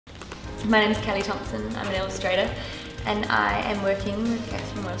My name is Kelly Thompson, I'm an illustrator, and I am working with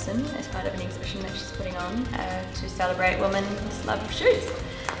Kathryn Wilson as part of an exhibition that she's putting on to celebrate women's love of shoes.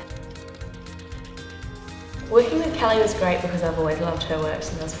 Working with Kelly was great because I've always loved her work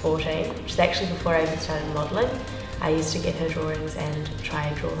since I was 14, which is actually before I even started modelling. I used to get her drawings and try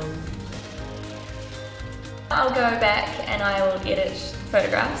and draw them. I'll go back and I will edit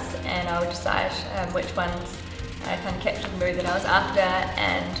photographs and I will decide which ones kind of capture the mood that I was after,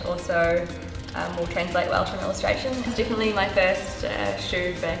 and also will translate well to an illustration. It's definitely my first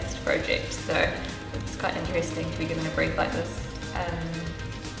shoe-based project, so it's quite interesting to be given a brief like this.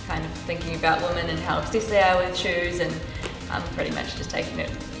 Kind of thinking about women and how obsessed they are with shoes, and I'm pretty much just taking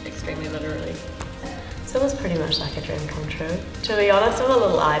it extremely literally. So it was pretty much like a dream come true. To be honest, I'm a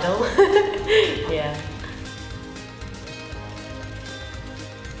little idle. Yeah.